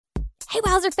Hey,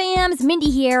 Wowzer fams, Mindy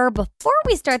here. Before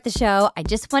we start the show, I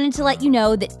just wanted to let you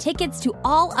know that tickets to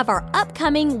all of our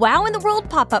upcoming Wow in the World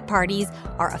pop-up parties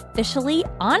are officially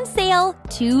on sale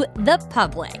to the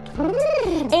public.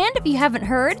 And if you haven't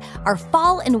heard, our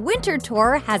fall and winter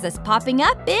tour has us popping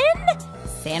up in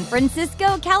San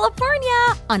Francisco,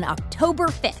 California on October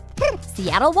 5th.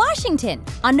 Seattle, Washington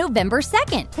on November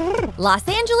 2nd. Los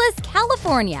Angeles,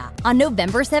 California on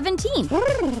November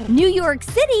 17th. New York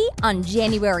City on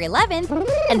January 11th.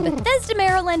 And Bethesda,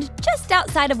 Maryland, just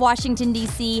outside of Washington,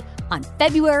 D.C. on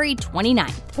February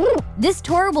 29th. This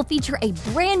tour will feature a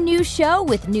brand new show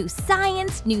with new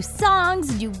science, new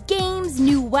songs, new games,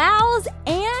 new wows,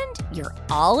 and you're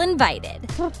all invited.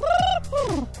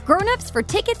 Grownups, for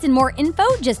tickets and more info,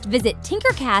 just visit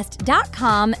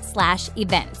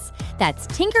tinkercast.com/events. That's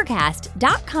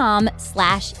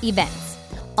tinkercast.com/events.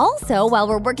 Also, while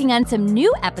we're working on some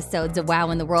new episodes of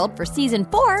Wow in the World for Season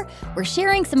 4, we're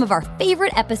sharing some of our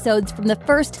favorite episodes from the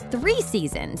first 3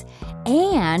 seasons.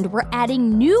 And we're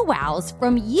adding new wows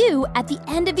from you at the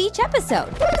end of each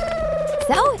episode.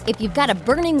 So, if you've got a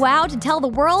burning wow to tell the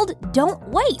world, don't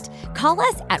wait. Call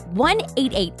us at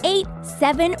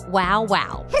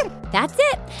 1-888-7-WOW-WOW. That's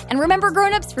it. And remember,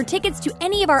 grown-ups, for tickets to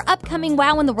any of our upcoming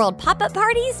Wow in the World pop-up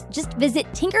parties, just visit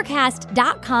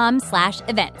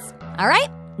tinkercast.com/events. All right?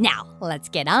 Now, let's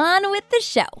get on with the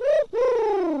show.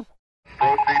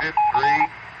 Proceeded. 3,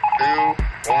 2,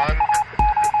 1.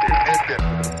 Ignition.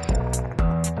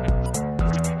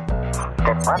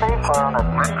 Get ready for an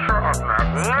adventure of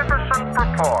magnificent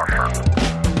proportions.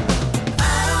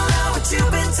 I don't know what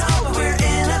you've been told, but we're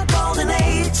in a golden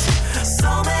age.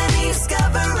 So many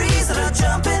discoveries that are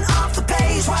jumping off the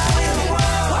page. Wow in the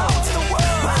world.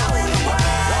 Wow in the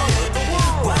world. Wow in the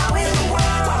world. Wow in the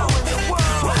world.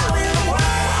 Wow in the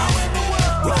world.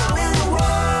 Wow in the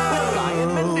world. Guy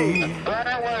and Mindy. Right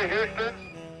away, Houston.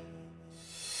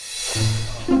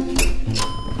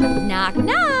 Knock,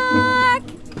 knock.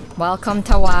 Welcome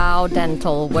to Wow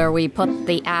Dental, where we put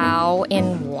the ow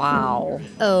in wow.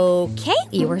 Okay,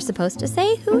 you were supposed to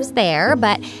say who's there,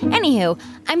 but anywho,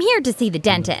 I'm here to see the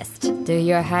dentist. Do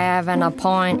you have an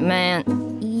appointment?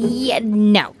 Yeah,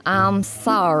 no. I'm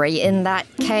sorry. In that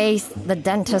case, the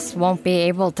dentist won't be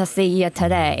able to see you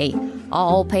today.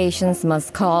 All patients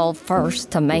must call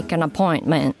first to make an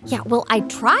appointment. Yeah, well, I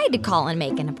tried to call and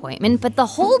make an appointment, but the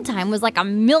hold time was like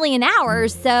 1,000,000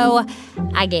 hours, so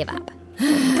I gave up.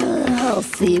 I'll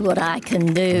see what I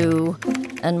can do.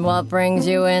 And what brings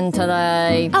you in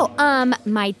today? Oh,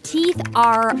 my teeth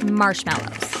are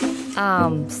marshmallows.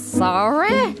 I'm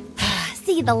sorry?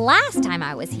 See, the last time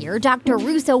I was here, Dr.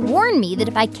 Russo warned me that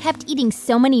if I kept eating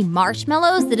so many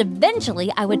marshmallows that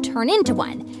eventually I would turn into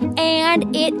one.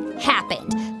 And it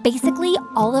happened. Basically,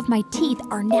 all of my teeth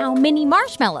are now mini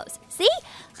marshmallows. See?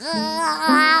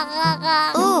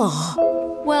 Ugh.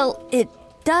 Well, it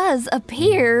does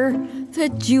appear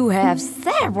that you have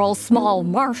several small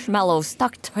marshmallows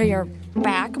stuck to your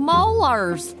back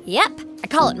molars. Yep, I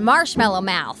call it marshmallow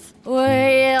mouth.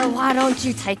 Well, why don't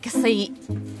you take a seat,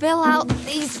 fill out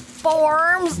these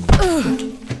forms,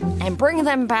 and bring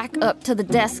them back up to the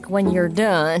desk when you're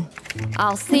done.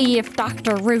 I'll see if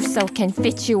Dr. Russo can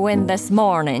fit you in this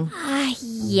morning.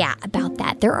 Yeah, about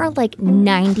that. There are like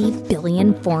 90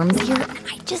 billion forms here, and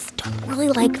I just don't really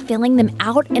like filling them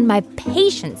out, and my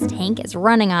patience tank is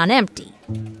running on empty.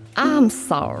 I'm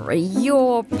sorry,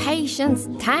 your patient's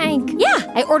tank?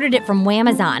 Yeah, I ordered it from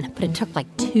Wamazon, but it took like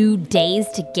 2 days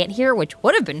to get here, which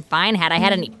would have been fine had I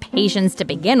had any patience to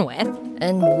begin with.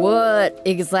 And what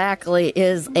exactly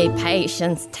is a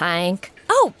patient's tank?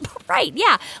 Oh, right,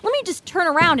 yeah. Let me just turn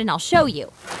around and I'll show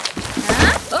you.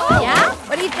 Huh? Oh. Yeah?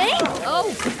 What do you think? Oh,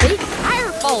 be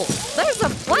careful. There's a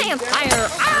plant there.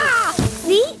 Ah!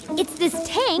 See? It's this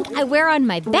tank I wear on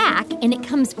my back, and it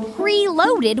comes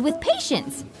preloaded with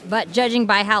patience. But judging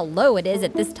by how low it is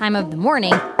at this time of the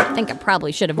morning, I think I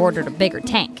probably should have ordered a bigger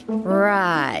tank.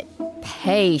 Right.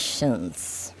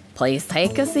 Patience. Please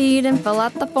take a seat and fill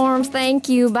out the forms. Thank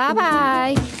you.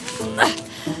 Bye-bye.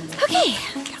 Okay,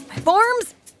 got my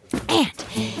forms. And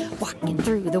walking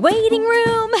through the waiting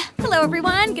room. Hello,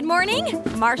 everyone. Good morning.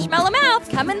 Marshmallow mouth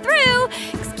coming through.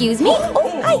 Excuse me.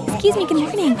 Oh, hi. Excuse me. Good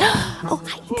morning. Oh,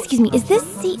 hi. Excuse me. Is this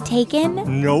seat taken?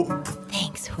 Nope.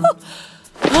 Thanks.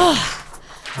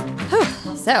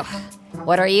 So,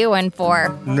 what are you in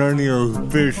for? None of your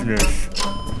business.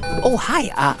 Oh,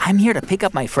 hi. I'm here to pick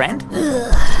up my friend.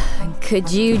 Could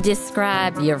you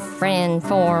describe your friend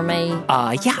for me?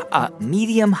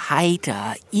 Medium height,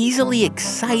 easily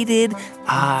excited.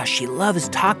 She loves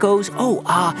tacos.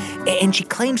 And she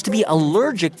claims to be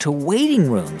allergic to waiting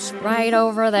rooms. Right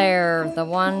over there, the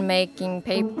one making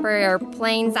paper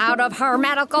airplanes out of her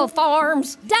medical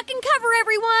forms. Duck and cover,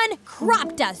 everyone.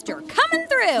 Crop duster coming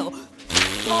through.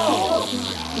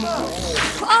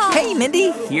 Hey,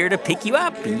 Mindy, here to pick you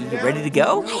up. Are you ready to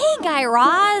go? Hey, Guy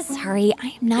Raz. Sorry,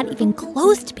 I am not even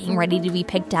close to being ready to be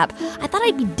picked up. I thought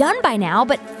I'd be done by now,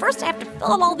 but first I have to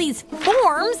fill out all these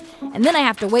forms, and then I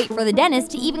have to wait for the dentist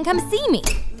to even come see me.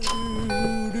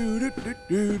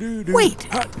 Wait,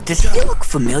 does he look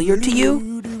familiar to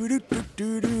you?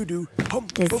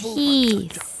 Does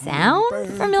he sound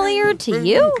familiar to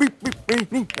you?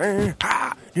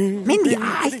 Mindy,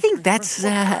 I think that's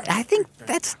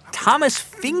Thomas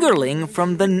Fingerling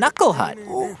from the Knuckle Hut.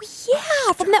 Oh,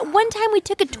 yeah, from that one time we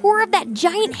took a tour of that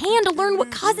giant hand to learn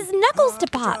what causes knuckles to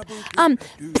pop. Mr.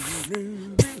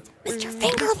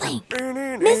 Fingerling!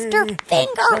 Mr.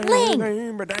 Fingerling!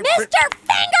 Mr.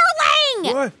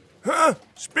 Fingerling! What? Huh?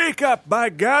 Speak up, by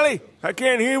golly. I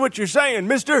can't hear what you're saying,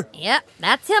 mister. Yep,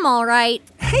 that's him all right.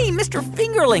 Hey, Mr.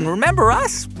 Fingerling, remember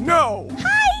us? No.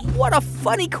 Hi! What a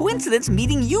funny coincidence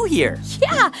meeting you here.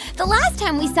 Yeah, the last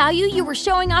time we saw you, you were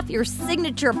showing off your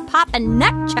signature pop and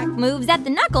nunchuck moves at the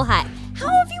Knuckle Hut. How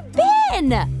have you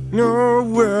been? Oh,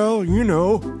 well, you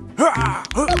know. Wow.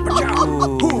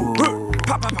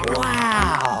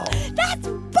 That's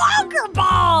bonker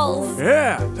balls!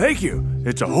 Yeah, thank you.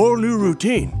 It's a whole new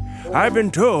routine. I've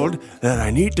been told that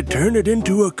I need to turn it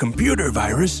into a computer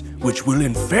virus, which will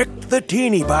infect the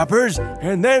teeny boppers,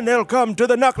 and then they'll come to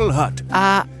the Knuckle Hut.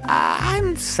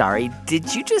 I'm sorry,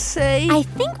 did you just say? I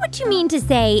think what you mean to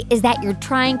say is that you're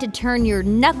trying to turn your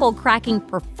knuckle-cracking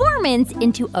performance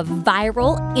into a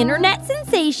viral internet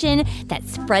sensation that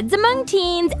spreads among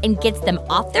teens and gets them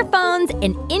off their phones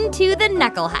and into the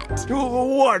Knuckle Hut.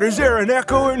 Oh, what? Is there an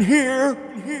echo in here?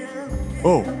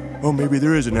 Oh, maybe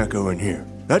there is an echo in here.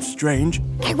 That's strange.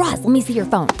 Hey, Roz, let me see your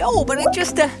phone. No, but it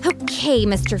just, Okay,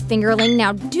 Mr. Fingerling,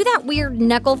 now do that weird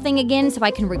knuckle thing again so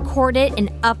I can record it and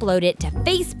upload it to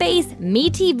FaceBase,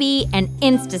 MeTV, and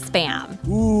InstaSpam.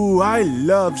 Ooh, I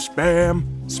love spam.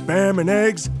 Spam and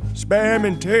eggs, spam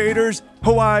and taters,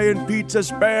 Hawaiian pizza,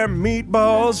 spam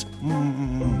meatballs.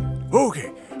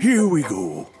 Okay, here we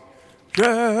go.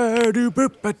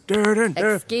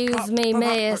 Excuse me,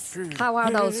 miss. How are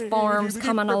those forms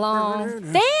coming along?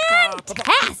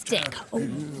 Fantastic! Oh,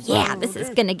 yeah, this is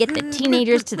gonna get the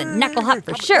teenagers to the Knuckle Hut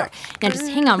for sure. Now just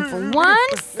hang on for 1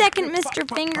 second, Mr.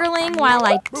 Fingerling, while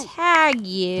I tag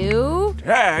you.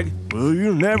 Tag? Well,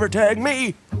 you'll never tag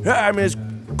me. I'm as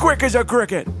quick as a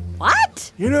cricket.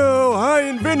 What? You know, I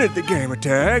invented the game of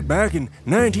tag back in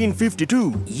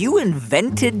 1952. You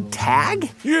invented tag?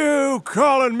 You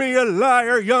calling me a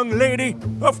liar, young lady?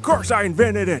 Of course I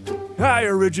invented it. I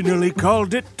originally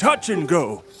called it touch and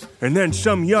go. And then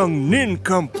some young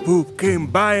nincompoop came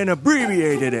by and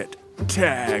abbreviated it.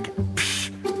 Tag.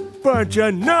 Psh, bunch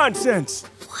of nonsense.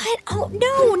 What? Oh,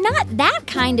 no, not that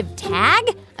kind of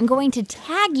tag. I'm going to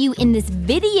tag you in this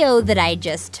video that I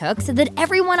just took so that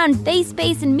everyone on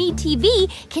FaceBase and MeTV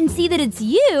can see that it's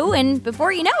you, and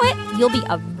before you know it, you'll be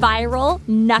a viral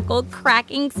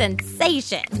knuckle-cracking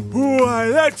sensation. Why,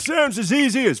 that sounds as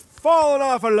easy as falling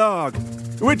off a log,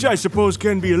 which I suppose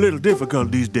can be a little difficult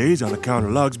these days on account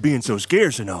of logs being so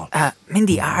scarce and all.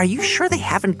 Mindy, are you sure they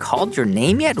haven't called your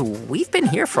name yet? We've been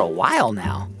here for a while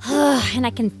now. And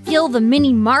I can feel the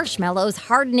mini marshmallows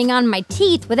hardening on my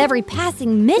teeth with every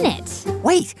passing minute.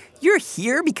 Wait, you're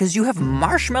here because you have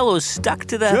marshmallows stuck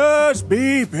to the... Just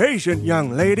be patient,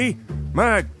 young lady.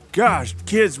 My gosh,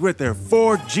 kids with their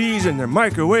 4Gs and their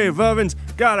microwave ovens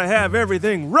gotta have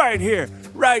everything right here,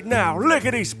 right now,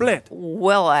 lickety-split.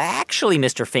 Well, actually,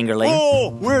 Mr. Fingerling... Oh,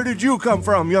 where did you come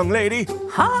from, young lady?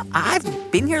 Huh? I've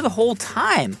been here the whole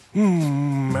time.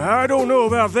 I don't know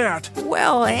about that.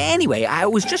 Well, anyway, I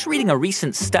was just reading a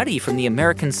recent study from the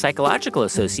American Psychological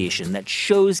Association that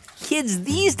shows kids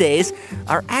these days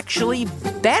are actually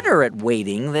better at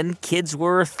waiting than kids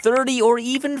were 30 or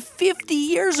even 50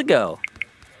 years ago.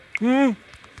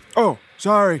 Oh,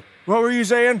 sorry. What were you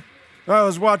saying? I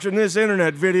was watching this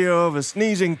internet video of a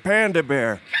sneezing panda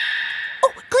bear.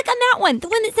 Oh, click on that one, the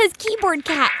one that says keyboard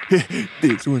cat.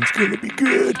 This one's gonna be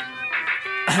good.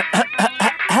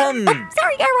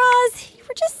 Sorry, Guy Raz. You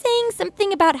were just saying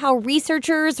something about how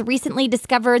researchers recently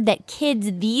discovered that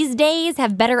kids these days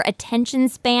have better attention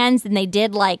spans than they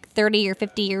did like 30 or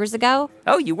 50 years ago.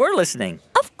 Oh, you were listening.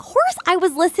 Of course I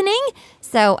was listening.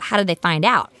 So how did they find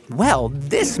out? Well,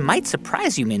 this might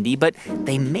surprise you, Mindy, but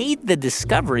they made the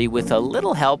discovery with a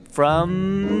little help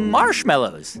from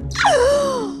marshmallows.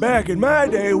 Back in my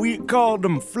day, we called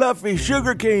them fluffy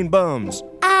sugarcane bums.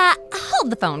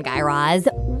 Hold the phone, Guy Raz.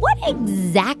 What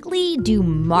exactly do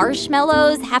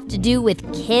marshmallows have to do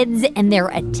with kids and their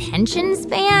attention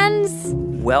spans?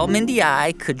 Well, Mindy,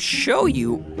 I could show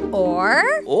you.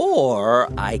 Or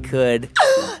I could...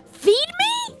 Feed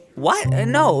me? What?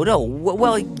 No.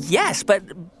 Well, yes, but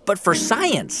for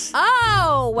science.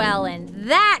 Oh, well, in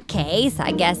that case,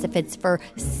 I guess if it's for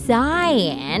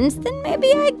science, then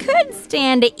maybe I could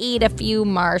stand to eat a few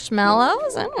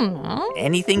marshmallows. I don't know.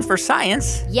 Anything for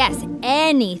science? Yes,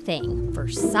 anything for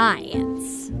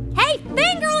science. Hey,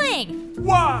 Fingerling!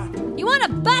 What? You want to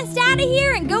bust out of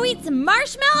here and go eat some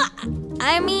marshmallow?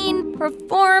 I mean,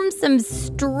 perform some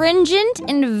stringent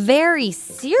and very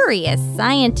serious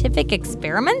scientific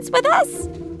experiments with us?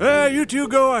 You two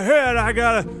go ahead. I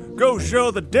gotta go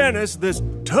show the dentist this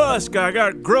tusk I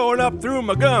got growing up through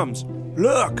my gums.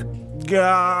 Look.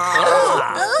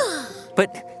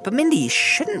 But Mindy,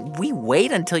 shouldn't we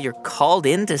wait until you're called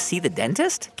in to see the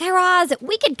dentist? Guy Raz,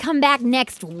 we could come back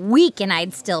next week and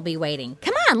I'd still be waiting.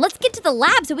 Come on, let's get to the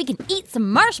lab so we can eat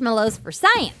some marshmallows for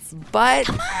science. But...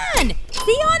 Come on!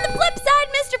 See you on the flip side,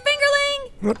 Mr.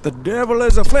 Fingerling! What the devil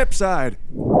is a flip side?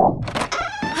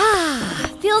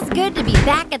 Feels good to be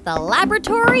back at the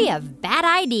laboratory of bad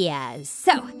ideas.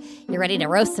 So, you ready to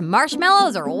roast some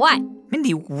marshmallows or what?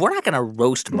 Mindy, we're not going to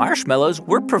roast marshmallows.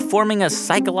 We're performing a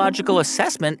psychological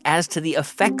assessment as to the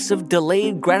effects of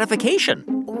delayed gratification.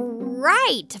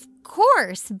 Right, of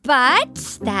course.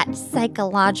 But that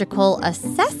psychological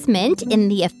assessment in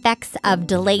the effects of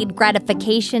delayed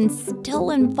gratification still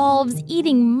involves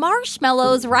eating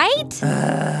marshmallows, right?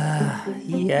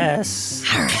 Yes.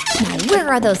 All right, now where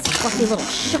are those fluffy little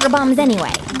sugar bombs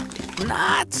anyway?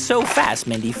 Not so fast,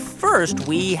 Mindy. First,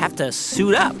 we have to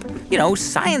suit up. You know,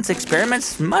 science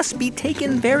experiments must be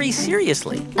taken very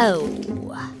seriously. Oh,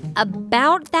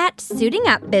 about that suiting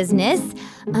up business,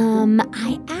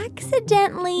 I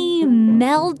accidentally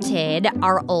melted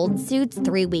our old suits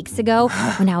 3 weeks ago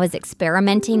when I was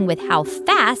experimenting with how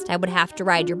fast I would have to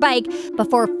ride your bike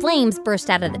before flames burst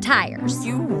out of the tires.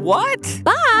 You what?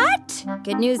 But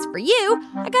good news for you,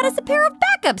 I got us a pair of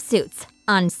backup suits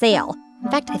on sale. In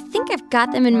fact, I think I've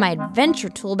got them in my adventure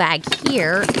tool bag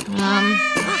here.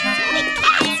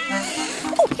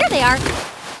 Oh, here they are.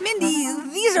 Mindy,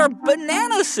 these are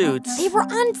banana suits. They were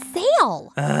on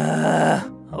sale.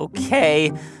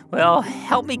 Okay. Well,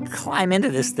 help me climb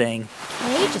into this thing.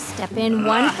 Okay, just step in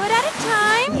 1 foot at a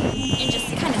time and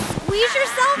just kind of squeeze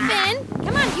yourself in.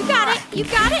 Come on, you got it. You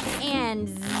got it. And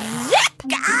zip.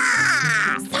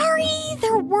 Sorry,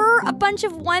 there were a bunch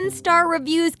of 1-star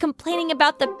reviews complaining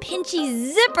about the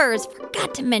pinchy zippers.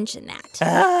 Forgot to mention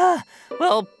that.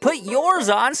 Well, put yours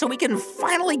on so we can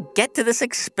finally get to this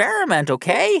experiment,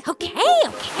 okay? Okay. Hey,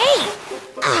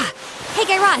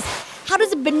 Guy Raz, how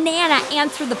does a banana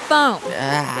answer the phone?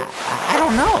 I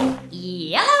don't know.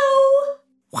 Yo!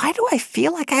 Why do I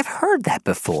feel like I've heard that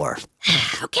before?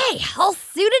 Okay, all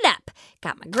suited up.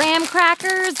 Got my graham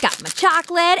crackers, got my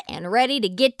chocolate, and ready to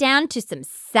get down to some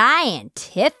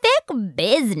scientific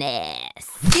business.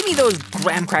 Give me those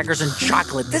graham crackers and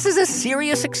chocolate. This is a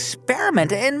serious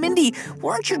experiment. And Mindy,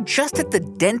 weren't you just at the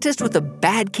dentist with a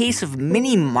bad case of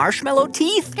mini marshmallow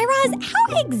teeth? Guy Raz,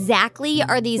 how exactly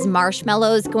are these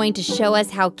marshmallows going to show us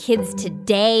how kids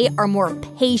today are more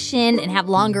patient and have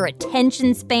longer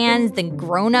attention spans than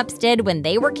grown-ups did when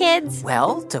they were kids?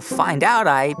 Well, to find out,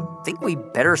 I think we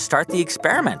better start the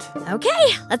experiment. Okay,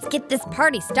 let's get this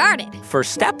party started. For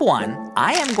step 1,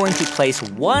 I am going to place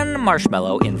 1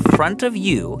 marshmallow in front of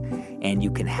you, and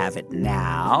you can have it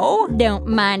now. Don't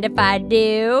mind if I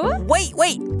do. Wait.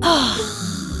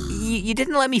 You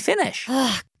didn't let me finish.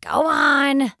 Go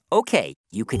on. Okay,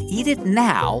 you could eat it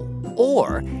now,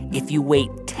 or if you wait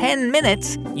 10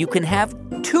 minutes, you can have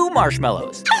 2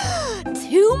 marshmallows.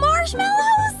 2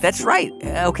 marshmallows? That's right.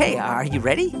 Okay, are you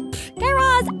ready? Guy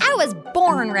Raz, I was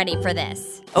born ready for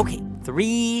this. Okay,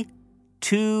 3,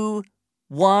 2,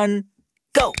 1,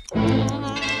 go.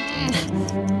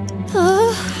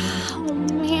 Oh,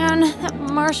 man, that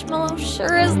marshmallow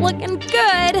sure is looking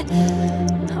good.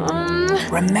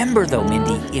 Remember, though,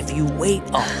 Mindy, if you wait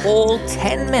a whole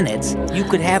 10 minutes, you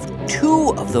could have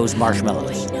 2 of those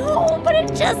marshmallows. No, but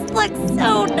it just looks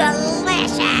so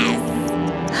delicious.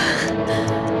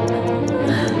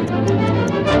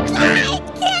 I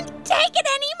can't take it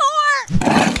anymore.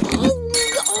 It's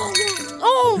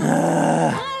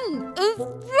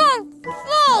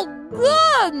so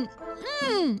good. How did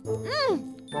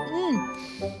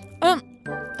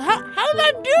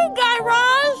I do, Guy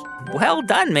Raz? Well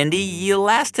done, Mindy. You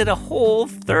lasted a whole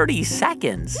 30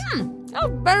 seconds. That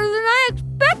was better than I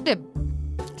expected.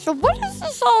 So what does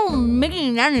this all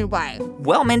mean anyway?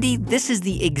 Well, Mindy, this is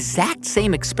the exact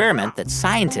same experiment that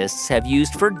scientists have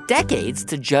used for decades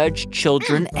to judge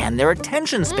children and their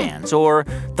attention spans, or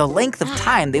the length of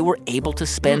time they were able to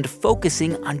spend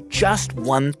focusing on just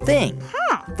one thing.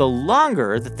 The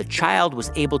longer that the child was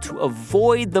able to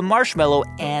avoid the marshmallow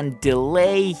and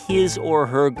delay his or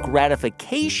her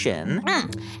gratification.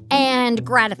 And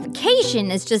gratification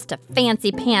is just a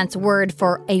fancy pants word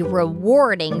for a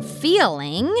rewarding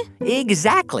feeling.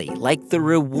 Exactly, like the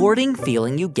rewarding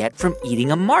feeling you get from eating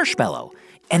a marshmallow.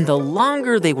 And the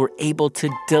longer they were able to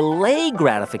delay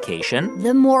gratification,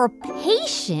 the more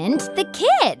patient the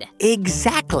kid.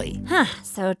 Exactly.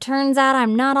 So turns out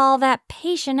I'm not all that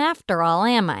patient after all,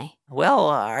 am I? Well,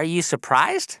 are you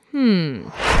surprised? What? It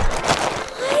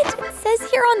says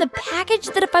here on the package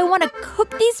that if I want to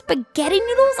cook these spaghetti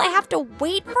noodles, I have to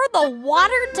wait for the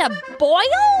water to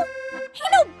boil?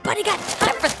 Ain't nobody got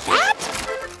time for that.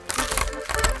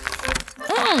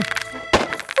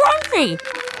 Crunchy.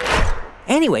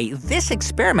 Anyway, this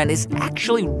experiment is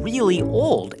actually really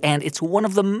old, and it's one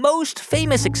of the most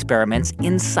famous experiments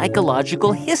in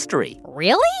psychological history.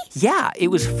 Really? Yeah, it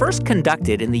was first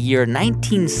conducted in the year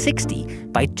 1960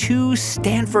 by two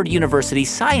Stanford University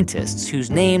scientists whose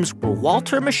names were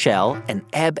Walter Mischel and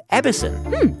Ebb Ebbison.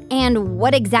 And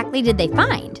what exactly did they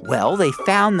find? Well, they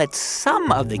found that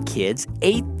some of the kids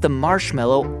ate the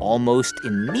marshmallow almost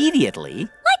immediately.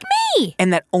 Like me!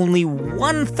 And that only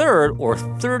 1/3, or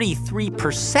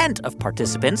 33% of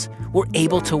participants, were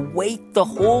able to wait the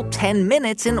whole 10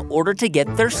 minutes in order to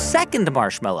get their second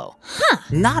marshmallow.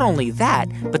 Not only that,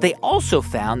 but they also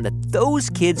found that those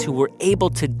kids who were able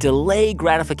to delay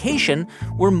gratification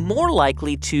were more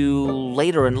likely to,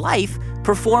 later in life,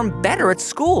 perform better at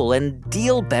school and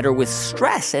deal better with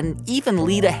stress and even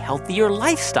lead a healthier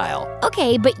lifestyle.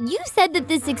 Okay, but you said that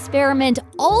this experiment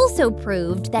also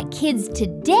proved that kids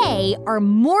today are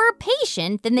more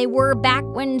patient than they were back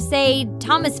when, say,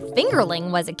 Thomas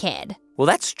Fingerling was a kid. Well,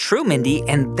 that's true, Mindy,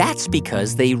 and that's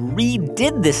because they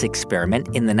redid this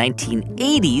experiment in the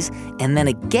 1980s and then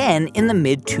again in the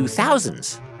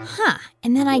mid-2000s.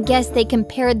 And then I guess they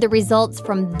compared the results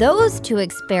from those two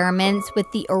experiments with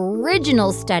the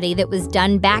original study that was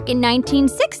done back in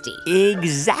 1960.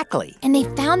 Exactly. And they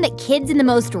found that kids in the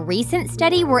most recent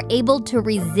study were able to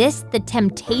resist the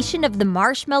temptation of the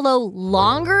marshmallow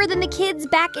longer than the kids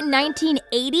back in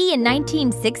 1980 and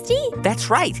 1960? That's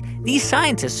right. These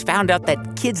scientists found out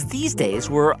that kids these days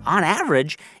were, on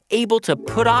average, able to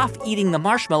put off eating the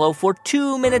marshmallow for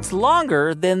 2 minutes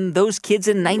longer than those kids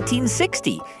in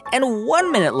 1960 and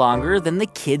 1 minute longer than the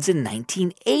kids in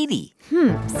 1980.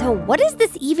 So what does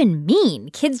this even mean?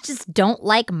 Kids just don't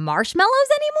like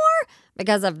marshmallows anymore?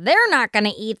 Because if they're not going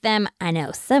to eat them, I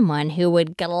know someone who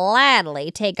would gladly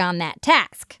take on that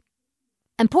task.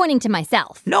 I'm pointing to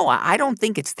myself. No, I don't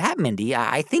think it's that, Mindy.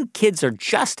 I think kids are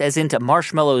just as into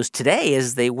marshmallows today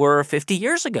as they were 50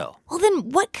 years ago. Well,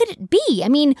 then what could it be? I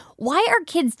mean, why are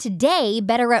kids today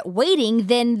better at waiting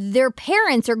than their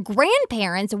parents or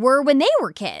grandparents were when they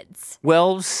were kids?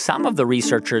 Well, some of the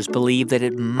researchers believe that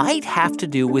it might have to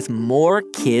do with more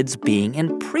kids being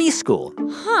in preschool.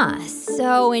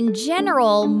 So in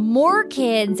general, more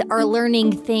kids are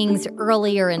learning things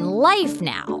earlier in life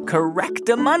now.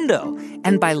 Correctamundo.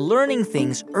 And by learning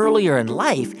things earlier in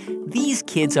life, these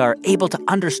kids are able to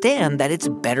understand that it's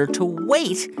better to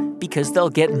wait because they'll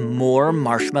get more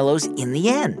marshmallows in the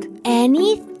end.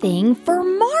 Anything for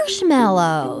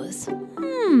marshmallows.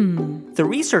 The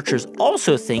researchers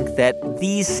also think that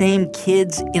these same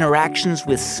kids' interactions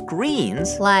with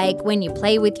screens... Like when you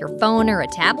play with your phone or a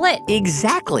tablet?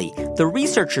 Exactly. The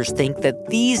researchers think that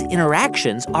these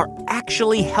interactions are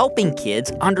actually helping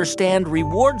kids understand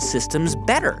reward systems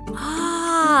better.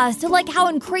 So like how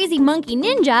in Crazy Monkey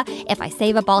Ninja, if I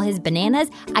save up all his bananas,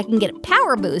 I can get a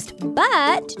power boost.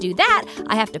 But to do that,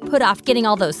 I have to put off getting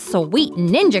all those sweet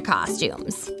ninja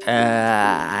costumes.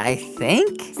 I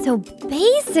think? So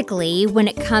basically, when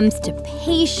it comes to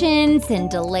patience and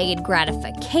delayed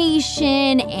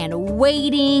gratification and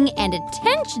waiting and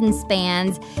attention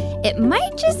spans, it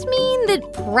might just mean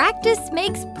that practice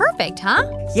makes perfect, huh?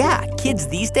 Yeah, kids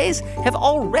these days have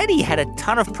already had a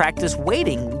ton of practice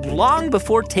waiting long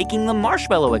before taking the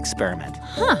marshmallow experiment.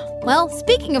 Well,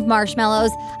 speaking of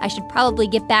marshmallows, I should probably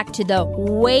get back to the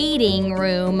waiting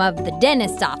room of the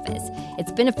dentist's office.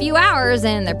 It's been a few hours,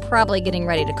 and they're probably getting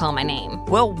ready to call my name.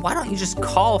 Well, why don't you just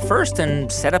call first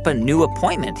and set up a new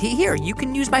appointment? Here, you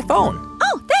can use my phone.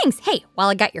 Oh, thanks. Hey, while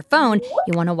I got your phone,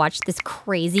 you want to watch this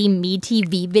crazy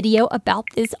MeTV video about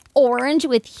this orange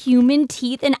with human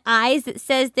teeth and eyes that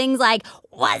says things like,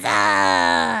 "What's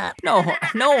up?"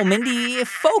 No, Mindy,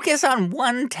 focus on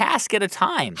one task at a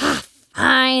time.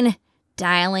 Fine.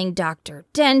 Dialing Dr.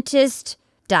 Dentist.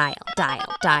 Dial.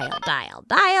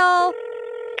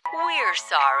 We're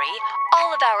sorry.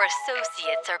 All of our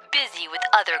associates are busy with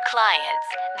other clients.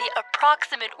 The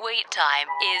approximate wait time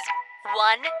is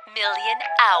 1 million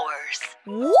hours.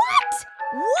 What?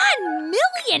 1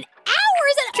 million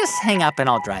hours? Just hang up and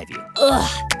I'll drive you. Ugh,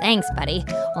 thanks, buddy.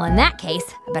 Well, in that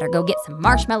case, I better go get some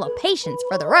marshmallow patience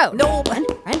for the road. No. Run.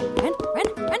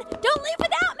 Don't leave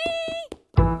without me.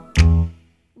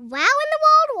 Wow in the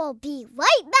World will be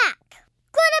right back.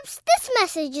 Grown-ups, this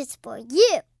message is for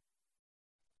you.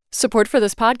 Support for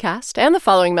this podcast and the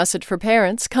following message for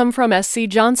parents come from SC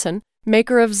Johnson,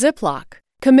 maker of Ziploc.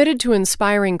 Committed to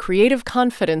inspiring creative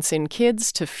confidence in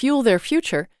kids to fuel their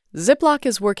future, Ziploc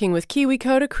is working with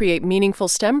KiwiCo to create meaningful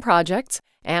STEM projects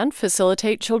and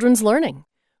facilitate children's learning.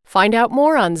 Find out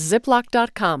more on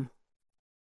Ziploc.com.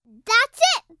 That's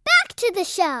it. Back to the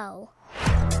show.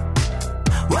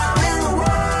 Wow in the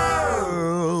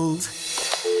world.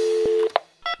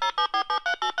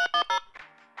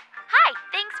 Hi,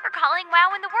 thanks for calling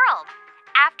Wow in the World.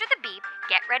 After the beep,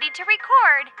 get ready to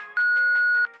record.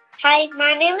 Hi,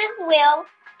 my name is Will,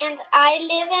 and I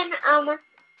live in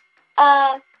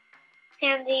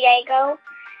San Diego.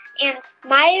 And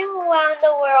my Wow in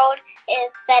the World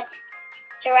is that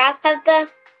giraffes have the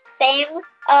same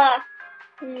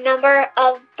number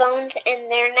of bones in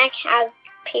their neck as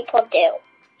people do.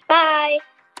 Bye.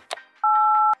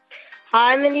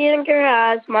 Hi, Mindy and Guy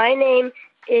Raz. My name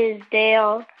is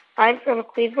Dale. I'm from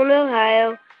Cleveland,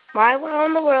 Ohio. My Wow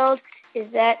in the World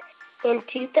is that in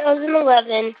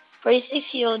 2011,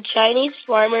 46-year-old Chinese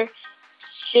farmer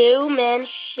Xu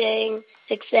Mansheng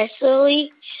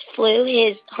successfully flew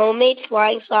his homemade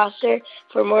flying saucer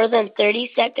for more than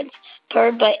 30 seconds,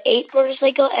 powered by 8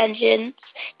 motorcycle engines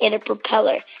and a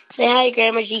propeller. Say hi,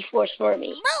 Grandma G-Force for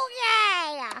me. Oh,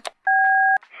 yeah!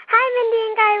 Hi, Mindy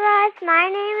and Guy Raz. My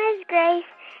name is Grace,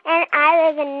 and I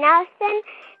live in Nelson,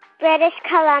 British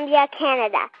Columbia,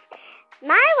 Canada.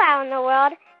 My Wow in the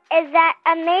World is that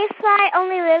a mayfly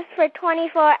only lives for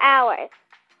 24 hours.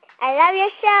 I love your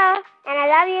show, and I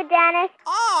love you, Dennis.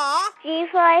 Aw!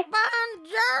 G-Force.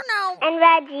 Buongiorno! And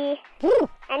Reggie.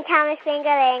 And Thomas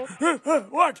Fingerling.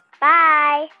 What?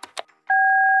 Bye.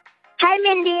 Hi,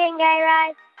 Mindy and Guy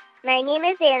Raz. My name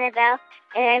is Annabelle,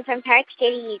 and I'm from Park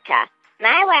City, Utah.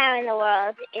 My Wow in the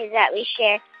World is that we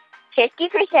share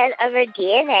 50% of our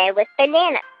DNA with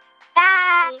bananas.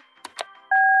 Bye.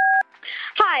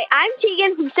 Hi, I'm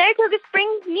Tegan from Saratoga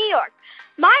Springs, New York.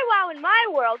 My Wow in my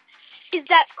world is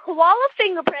that koala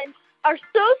fingerprints are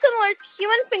so similar to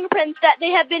human fingerprints that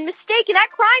they have been mistaken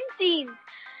at crime scenes.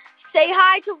 Say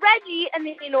hi to Reggie and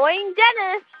the annoying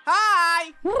Dennis.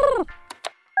 Hi.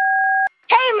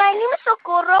 Hey, my name is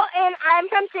Socorro, and I'm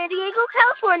from San Diego,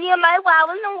 California. My Wow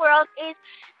in the World is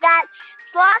that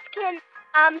sloths can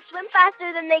swim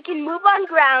faster than they can move on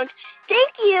ground.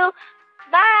 Thank you.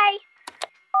 Bye.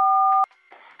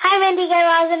 Hi, Mindy, Guy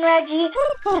Raz, and Reggie.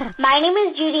 My name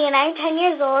is Judy, and I'm 10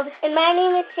 years old. And my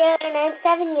name is Sarah, and I'm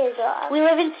 7 years old. We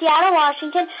live in Seattle,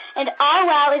 Washington, and our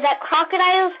wow is that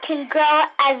crocodiles can grow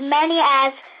as many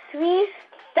as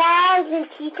 3,000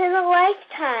 teeth in a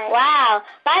lifetime. Wow.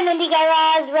 Bye, Mindy, Guy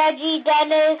Raz, Reggie,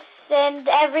 Dennis, and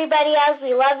everybody else.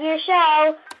 We love your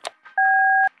show.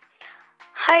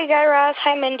 Hi, Guy Raz.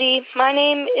 Hi, Mindy. My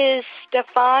name is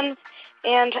Stefan,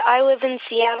 and I live in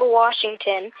Seattle,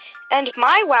 Washington. And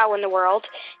my wow in the world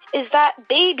is that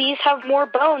babies have more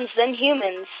bones than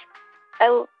humans.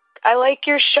 I like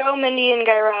your show, Mindy and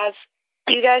Guy Raz.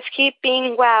 You guys keep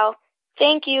being wow.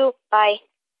 Thank you. Bye.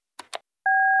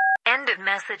 End of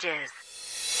messages.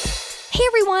 Hey,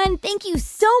 everyone. Thank you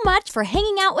so much for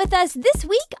hanging out with us this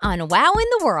week on Wow in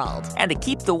the World. And to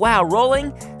keep the wow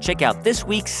rolling, check out this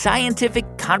week's scientific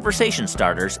conversation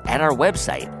starters at our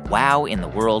website,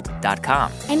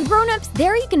 wowintheworld.com. And grown-ups,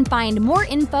 there you can find more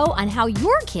info on how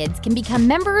your kids can become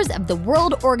members of the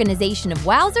World Organization of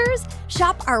Wowzers,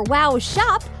 shop our Wow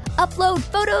shop, upload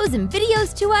photos and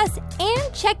videos to us,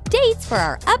 and check dates for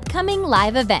our upcoming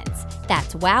live events.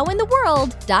 That's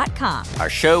wowintheworld.com. Our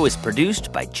show is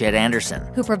produced by Jed Anderson,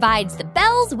 who provides the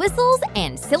bells, whistles,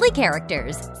 and silly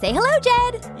characters. Say hello,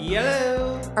 Jed.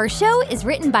 Hello. Our show is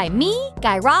written by me,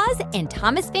 Guy Raz, and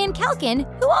Thomas Van Kalken,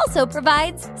 who also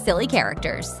provides silly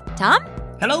characters. Tom?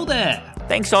 Hello there.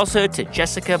 Thanks also to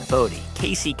Jessica Bodie,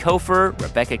 Casey Kofer,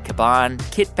 Rebecca Caban,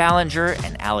 Kit Ballinger,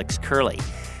 and Alex Curley.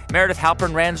 Meredith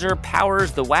Halpern-Ranzer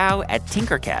powers the Wow at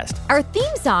Tinkercast. Our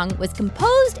theme song was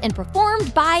composed and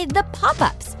performed by the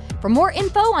Pop-Ups. For more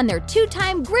info on their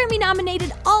 2-time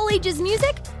Grammy-nominated all-ages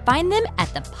music, find them at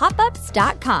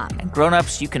thepopups.com. And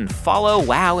grown-ups, you can follow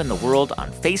Wow in the World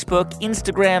on Facebook,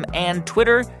 Instagram, and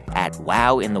Twitter at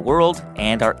Wow in the World.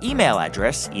 And our email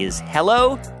address is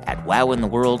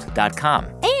hello@wowintheworld.com.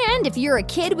 And if you're a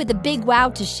kid with a big wow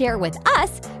to share with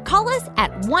us, call us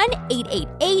at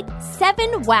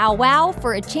 1-888-7-WOW-WOW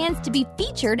for a chance to be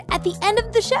featured at the end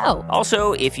of the show.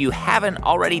 Also, if you haven't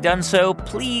already done so,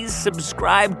 please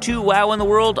subscribe to Wow in the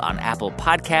World on Apple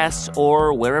Podcasts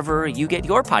or wherever you get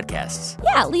your podcasts.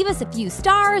 Yeah, leave us a few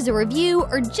stars, a review,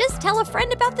 or just tell a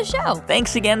friend about the show.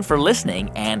 Thanks again for listening,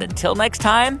 and until next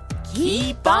time,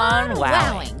 keep on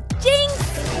wowing. Jinx!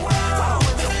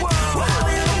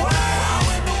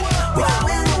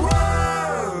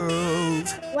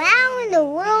 Wow in the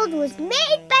World was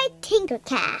made by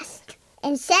Tinkercast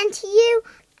and sent to you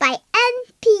by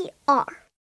NPR.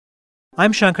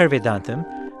 I'm Shankar Vedantam.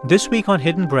 This week on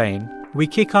Hidden Brain, we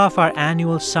kick off our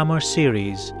annual summer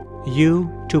series, You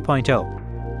 2.0.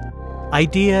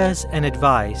 Ideas and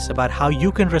advice about how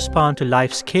you can respond to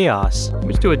life's chaos.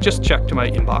 Let's do a just check to my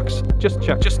inbox. Just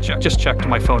check to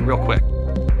my phone real quick.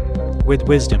 With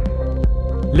wisdom.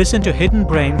 Listen to Hidden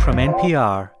Brain from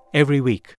NPR every week.